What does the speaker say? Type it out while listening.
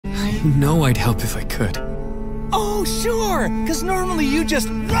You know I'd help if I could. Oh, sure, because normally you just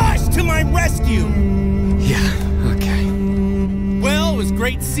rush to my rescue. Yeah, okay. Well, it was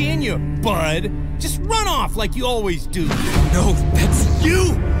great seeing you, bud. Just run off like you always do. No, that's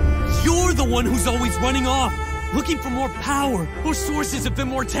you! You're the one who's always running off, looking for more power or sources of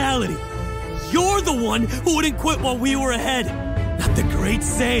immortality. You're the one who wouldn't quit while we were ahead. Not the great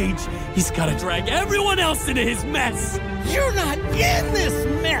sage. He's gotta drag everyone else into his mess. You're not in this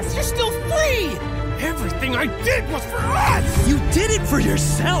mess. You're still free. Everything I did was for us. You did it for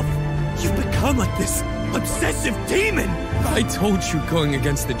yourself. You've become like this obsessive demon. I told you going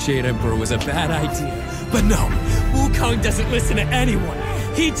against the Jade Emperor was a bad idea. But no, Wukong doesn't listen to anyone.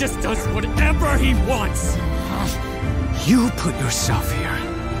 He just does whatever he wants. You put yourself here,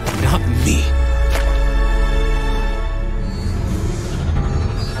 not me.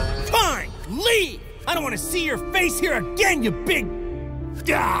 Fine, leave. I don't want to see your face here again, you big...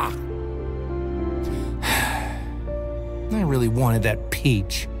 Ah. I really wanted that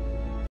peach.